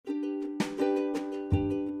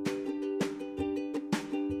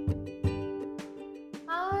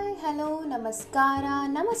Namaskara,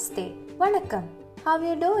 Namaste, Vanakkam. How are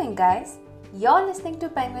you doing, guys? You're listening to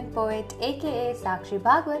Penguin Poet aka Sakshi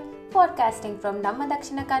Bhagwat, podcasting from Namma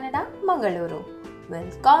Dakshina Kannada, Mangaluru.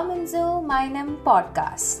 Welcome to my name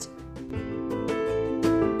podcast.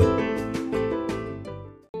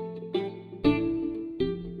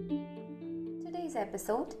 Today's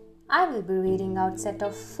episode, I will be reading out a set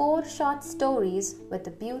of 4 short stories with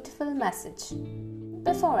a beautiful message.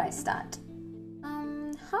 Before I start,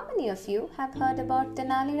 how many of you have heard about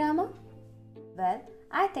Tenali Rama? Well,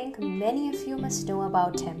 I think many of you must know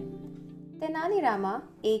about him. Tenali Rama,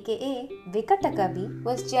 aka Vikatakavi,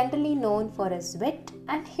 was generally known for his wit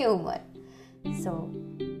and humor. So,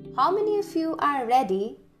 how many of you are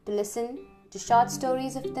ready to listen to short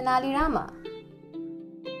stories of Tenali Rama?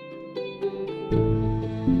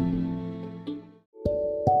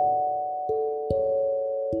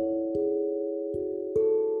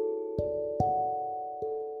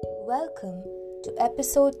 Welcome to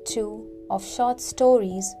episode 2 of Short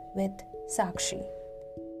Stories with Sakshi.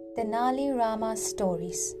 Tenali Rama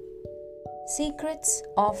Stories. Secrets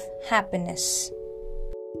of Happiness.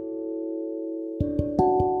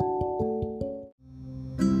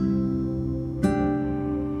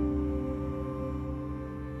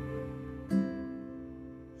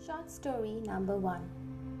 Short story number 1.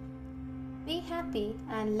 Be happy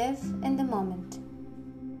and live in the moment.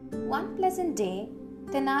 One pleasant day,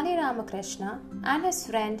 Tenali Ramakrishna and his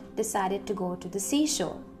friend decided to go to the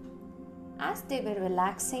seashore. As they were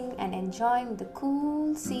relaxing and enjoying the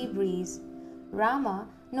cool sea breeze, Rama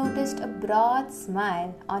noticed a broad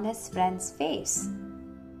smile on his friend's face.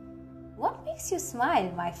 "What makes you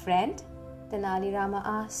smile, my friend?" Tenali Rama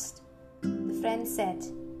asked. The friend said,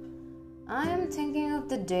 "I am thinking of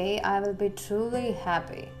the day I will be truly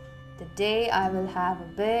happy. The day I will have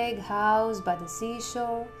a big house by the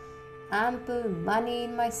seashore, ample money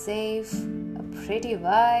in my safe, a pretty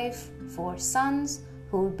wife, 4 sons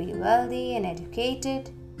who would be wealthy and educated."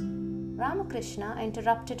 Ramakrishna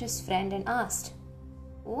interrupted his friend and asked,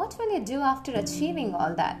 "What will you do after achieving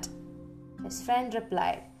all that?" His friend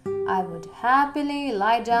replied, "I would happily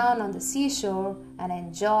lie down on the seashore and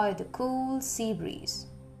enjoy the cool sea breeze."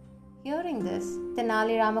 Hearing this,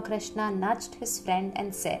 Tenali Ramakrishna nudged his friend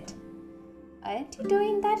and said, "Aren't you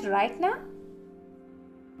doing that right now?"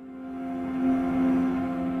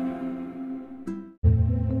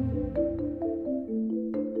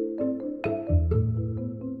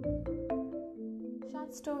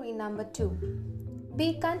 Story number 2. Be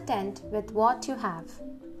content with what you have.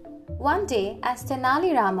 One day, as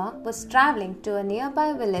Tenali Rama was traveling to a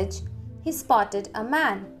nearby village, he spotted a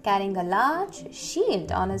man carrying a large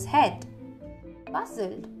shield on his head.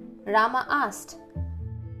 Puzzled, Rama asked,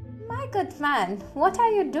 "My good man, what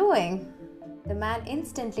are you doing?" The man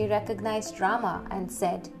instantly recognized Rama and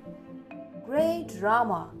said, "Great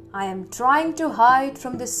Rama, I am trying to hide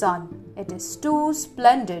from the sun. It is too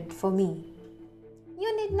splendid for me."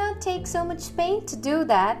 "You need not take so much pains to do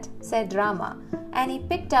that," said Rama, and he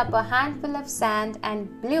picked up a handful of sand and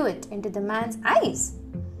blew it into the man's eyes.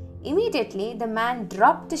 Immediately, the man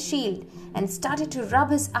dropped the shield and started to rub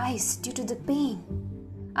his eyes due to the pain.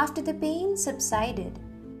 After the pain subsided,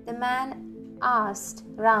 the man asked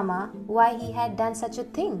Rama why he had done such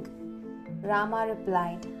a thing. Rama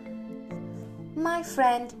replied, "My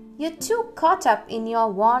friend, you're too caught up in your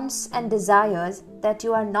wants and desires that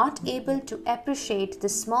you are not able to appreciate the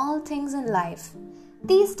small things in life.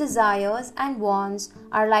 These desires and wants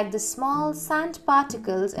are like the small sand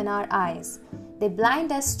particles in our eyes. They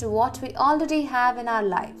blind us to what we already have in our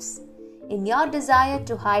lives. In your desire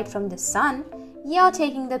to hide from the sun, you're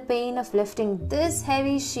taking the pain of lifting this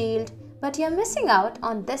heavy shield, but you're missing out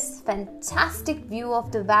on this fantastic view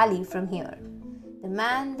of the valley from here." The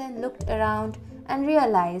man then looked around and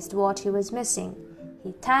realized what he was missing.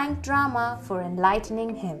 He thanked Rama for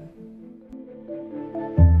enlightening him.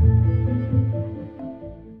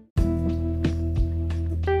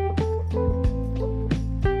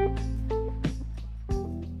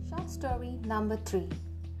 Short story number 3.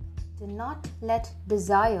 Do not let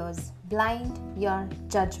desires blind your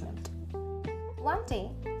judgment. One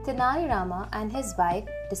day, Tenali Rama and his wife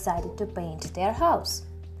decided to paint their house.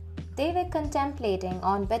 They were contemplating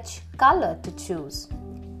on which color to choose.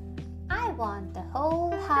 "I want the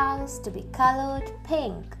whole house to be colored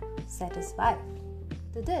pink," said his wife.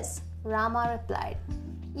 To this, Rama replied,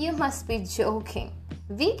 "You must be joking.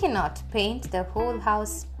 We cannot paint the whole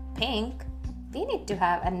house pink. We need to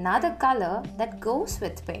have another color that goes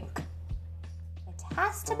with pink." "It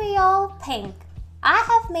has to be all pink. I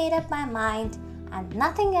have made up my mind and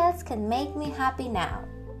nothing else can make me happy now,"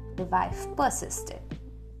 the wife persisted.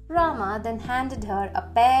 Rama then handed her a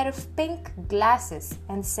pair of pink glasses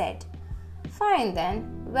and said, "Fine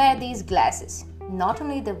then, wear these glasses. Not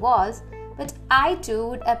only the walls, but I too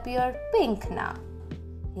would appear pink now."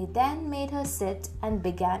 He then made her sit and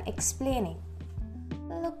began explaining.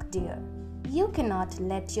 "Look, dear, you cannot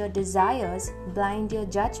let your desires blind your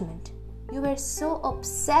judgment. You were so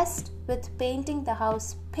obsessed with painting the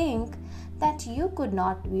house pink that you could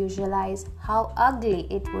not visualize how ugly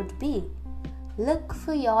it would be. Look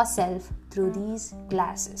for yourself through these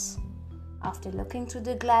glasses." After looking through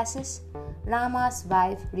the glasses, Rama's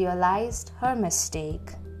wife realized her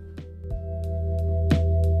mistake.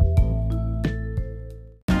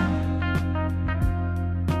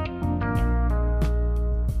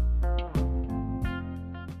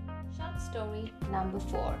 Short story number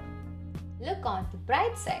 4. Look on the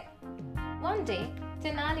bright side. One day,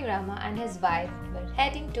 Tenali Rama and his wife were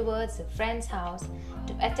heading towards a friend's house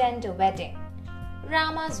to attend a wedding.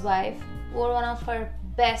 Rama's wife wore one of her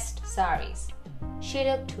best saris. She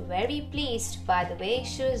looked very pleased by the way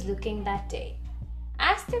she was looking that day.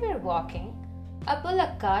 As they were walking, a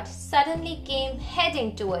bullock cart suddenly came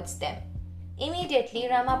heading towards them. Immediately,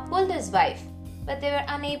 Rama pulled his wife, but they were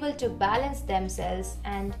unable to balance themselves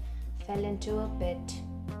and fell into a pit.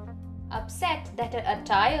 Upset that her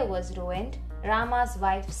attire was ruined, Rama's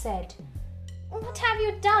wife said, "What have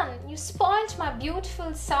you done? You spoiled my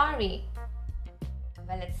beautiful sari."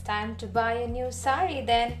 "Well, it's time to buy a new sari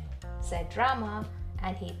then," said Rama,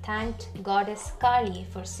 and he thanked Goddess Kali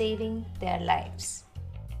for saving their lives.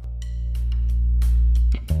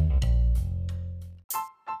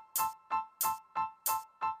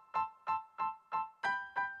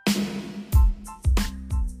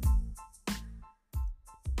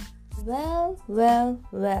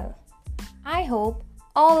 Well. I hope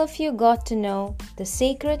all of you got to know the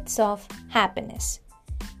secrets of happiness.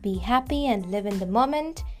 Be happy and live in the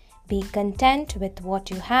moment. Be content with what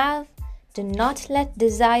you have. Do not let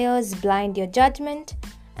desires blind your judgment.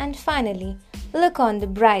 And finally, look on the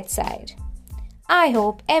bright side. I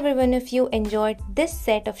hope every one of you enjoyed this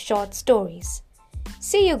set of short stories.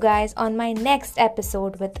 See you guys on my next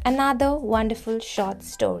episode with another wonderful short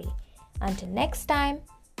story. Until next time,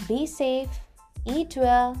 be safe, eat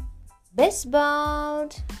well, bis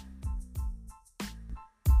bald.